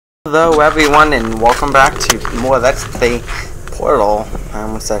Hello everyone and welcome back to more Let's Play Portal. I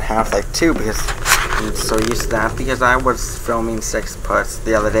almost said Half-Life 2 because I'm so used to that because I was filming 6 parts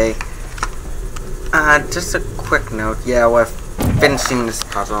the other day. Just a quick note, yeah, we're finishing this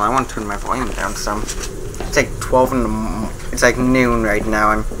puzzle. I want to turn my volume down some. It's like 12 in the it's like noon right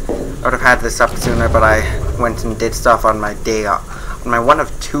now. I would have had this up sooner, but I went and did stuff on my day off. On my one of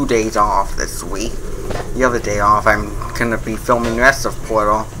 2 days off this week. The other day off, I'm gonna be filming the rest of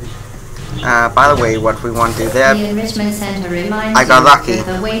Portal. By the way, what we want to do there, I got lucky,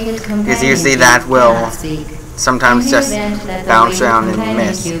 because usually that will sometimes just bounce around and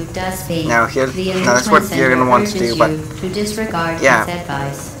miss. Now that's what you're going to want to do, but yeah.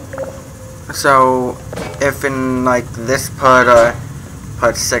 So, if in like this part or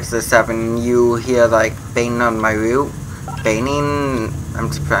part 6 or 7, you hear like banging on my roof,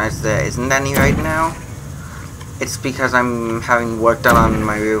 I'm surprised there isn't any right now. It's because I'm having work done on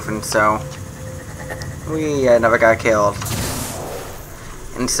my roof, and so we never got killed.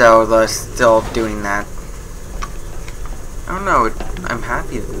 And so they're still doing that. I don't know, I'm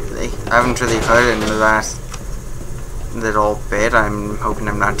happy that I haven't really heard it in the last little bit. I'm hoping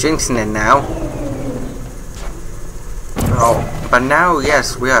I'm not jinxing it now. Oh, but now,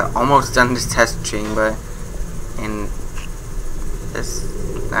 yes, we are almost done this test chamber. And there's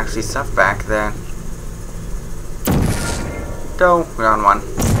actually stuff back there. We're on one.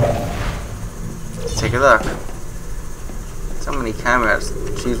 Let's take a look. So many cameras.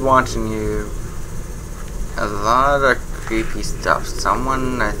 She's watching you. A lot of creepy stuff.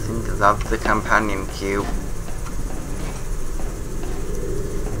 Someone, I think, loved the companion cube.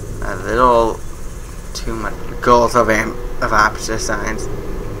 A little too much goals of aperture science.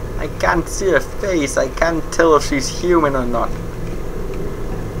 I can't see her face. I can't tell if she's human or not.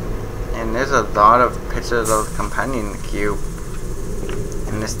 And there's a lot of pictures of the companion cube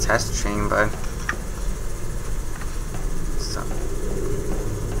in this test chamber.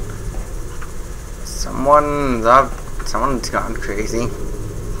 Someone's gone crazy.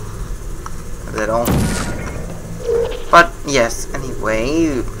 A little. But yes,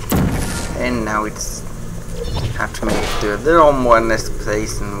 anyway. And now it's have to make it do a little more in this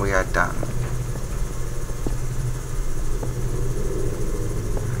place and we are done.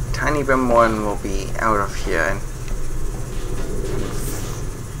 A tiny bit more and we'll be out of here.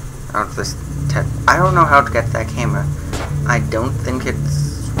 Out of this test. I don't know how to get that camera. I don't think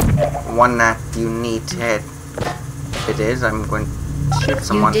it's one that you need to hit. If it is, I'm going to shoot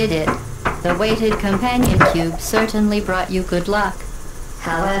someone. You did it. The weighted companion cube certainly brought you good luck.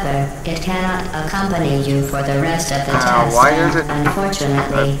 However, it cannot accompany you for the rest of the test and,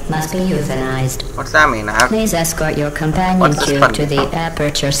 unfortunately, must be euthanized. What's that mean? Please escort your companion cube to the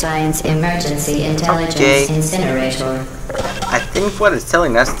Aperture Science Emergency Intelligence Incinerator. I think what it's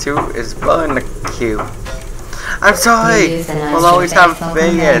telling us to is burn the cube. I'm sorry! We'll always have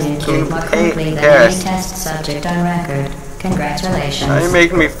Vegas in Paris. Test subject on record. Congratulations. You're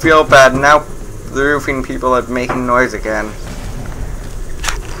making me feel bad. Now the roofing people are making noise again.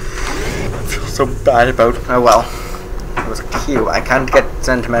 I feel so bad about it. Oh well. It was a cube. I can't get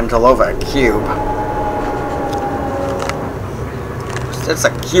sentimental over a cube. It's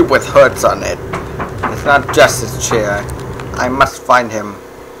a cube with hoods on it. It's not just his chair. I must find him.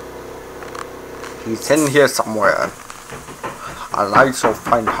 He's in here somewhere. And I shall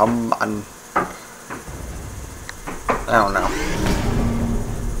find him and... I don't know.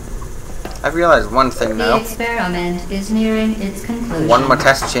 I've realized one thing now. The experiment is nearing its conclusion. One more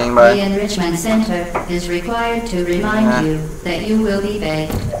test chamber. The enrichment center is required to remind you that you will be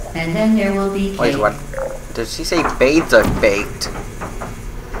baked, and then there will be cake. Wait, what? Did she say bathed or baked?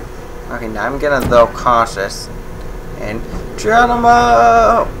 Okay, now I'm getting a little cautious. And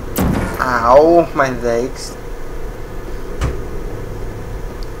Geronimo! Ow, my legs.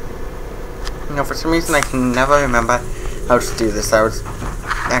 You know, for some reason I can never remember how to do this. I was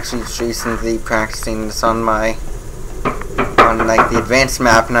actually recently practicing this on like the advanced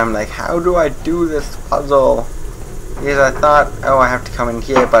map, and I'm like, how do I do this puzzle? Because I thought, oh, I have to come in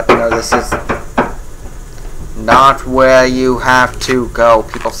here, but no, this is not where you have to go.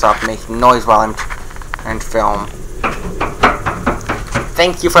 People stop making noise while I'm trying to film.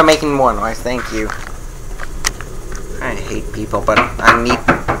 Thank you for making more noise. Thank you. I hate people, but I need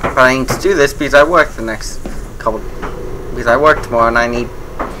to do this because I work the next couple. Because I work tomorrow, and I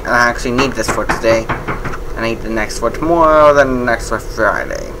actually need this for today. I need the next for tomorrow, then the next for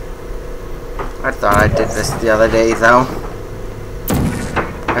Friday. I thought I did this the other day, though.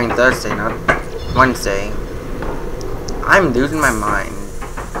 I mean Thursday, not Wednesday. I'm losing my mind.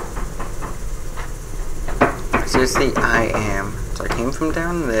 Seriously, I am. So I came from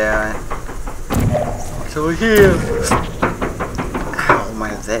down there. So here. Ow,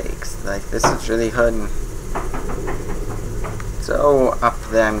 my legs. Like, this is really hurting. So, up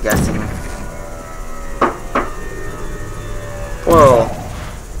there, I'm guessing. Whoa.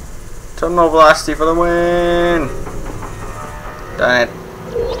 Terminal velocity for the win! Done it.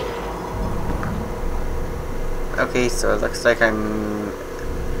 Okay, so it looks like I'm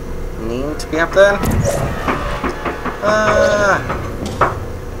needing to be up there.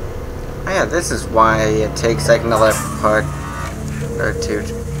 Oh yeah, this is why it takes like another part or two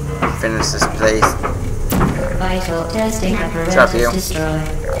to finish this place. Vital testing apparatus destroyed.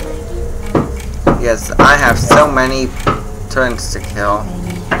 Yes, I have so many turns to kill.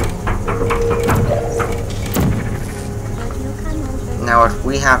 Now what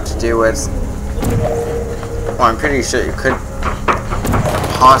we have to do is, well, I'm pretty sure you could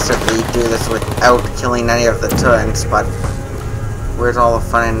possibly do this without killing any of the turrets, but where's all the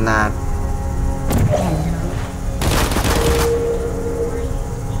fun in that?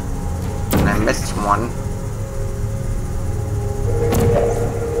 And I missed one.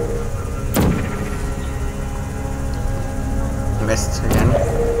 Missed again.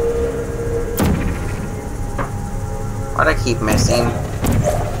 Why'd I keep missing?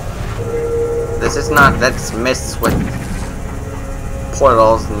 This is not, let's miss with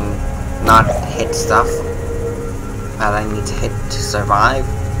portals and not hit stuff that I need to hit to survive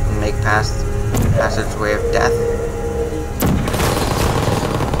and make passageway of death.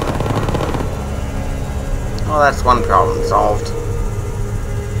 Well, that's one problem solved.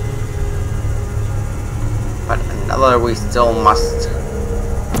 But another we still must.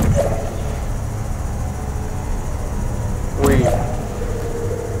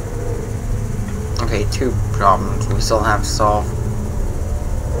 Okay, two problems we still have to solve.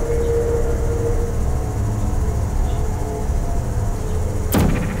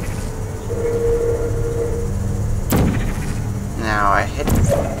 Now I hit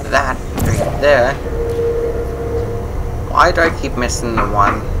that right there. Why do I keep missing the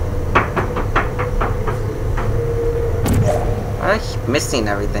one? Why do I keep missing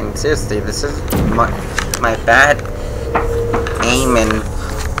everything? Seriously, this is my bad aim and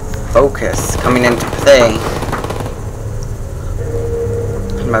focus coming into play.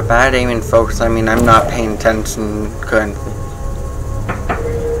 My bad aim and focus, I mean I'm not paying attention currently.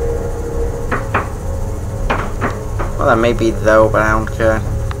 Well, that may be though, but I don't care.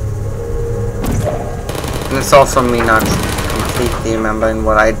 And it's also me not completely remembering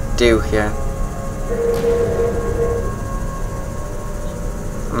what I do here.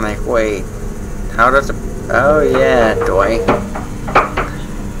 I'm like, wait, how does it... Oh yeah, doy.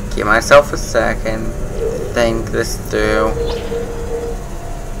 Give myself a second, think this through.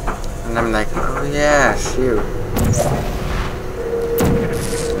 And I'm like, oh yeah, shoot.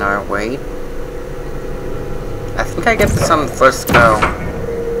 Now wait. I think I get this on the first go.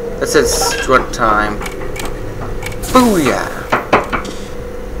 This is short time. Booyah!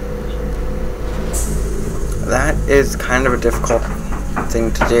 That is kind of a difficult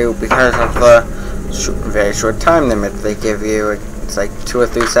thing to do because of the very short time limit they give you. It's like 2 or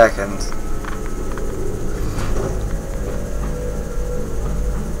 3 seconds.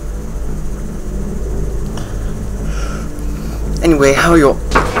 Anyway, how'd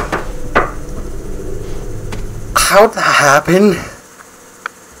that happen?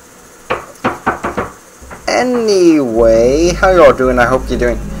 Anyway, how y'all doing? I hope you're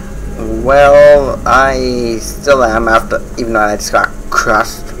doing well. I still am, even though I just got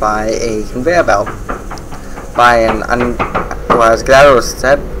crushed by a conveyor belt. By an as GLaDOS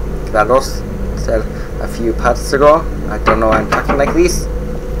said a few parts ago. I don't know why I'm talking like this.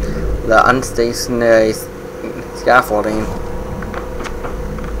 The unstationary scaffolding.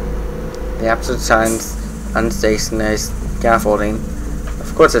 The absolute science unstationary scaffolding.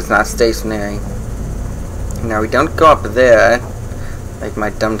 Of course it's not stationary. Now we don't go up there, like my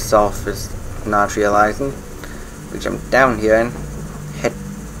dumb self is not realizing. We jump down here and hit.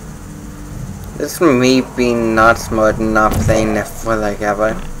 This is me being not smart and not playing it for like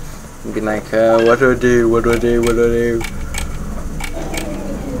ever. And be like, what do I do, what do I do, what do I do?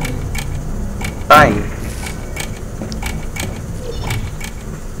 Fine.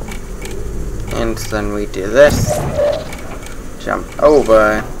 And then we do this. Jump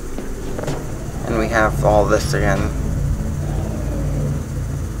over. And we have all this again.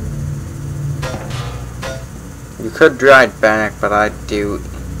 You could ride back, but I'd do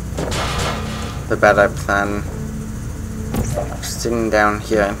the better plan. Sitting down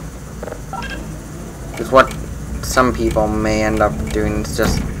here. Because what some people may end up doing is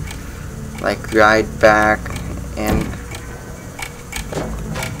just like ride back and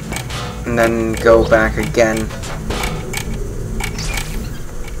and then go back again.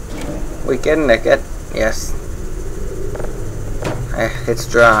 We getting it? Yes. It's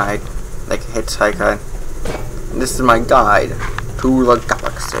dry, like a hitchhiker. And this is my guide to the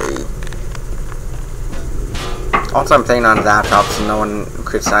galaxy. Also, I'm playing on a laptop, so no one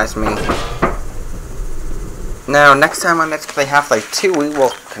criticized me. Now, next time on Let's Play Half-Life 2, we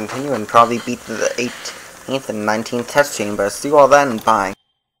will continue and probably beat the 18th and 19th test chambers. See you all then, bye.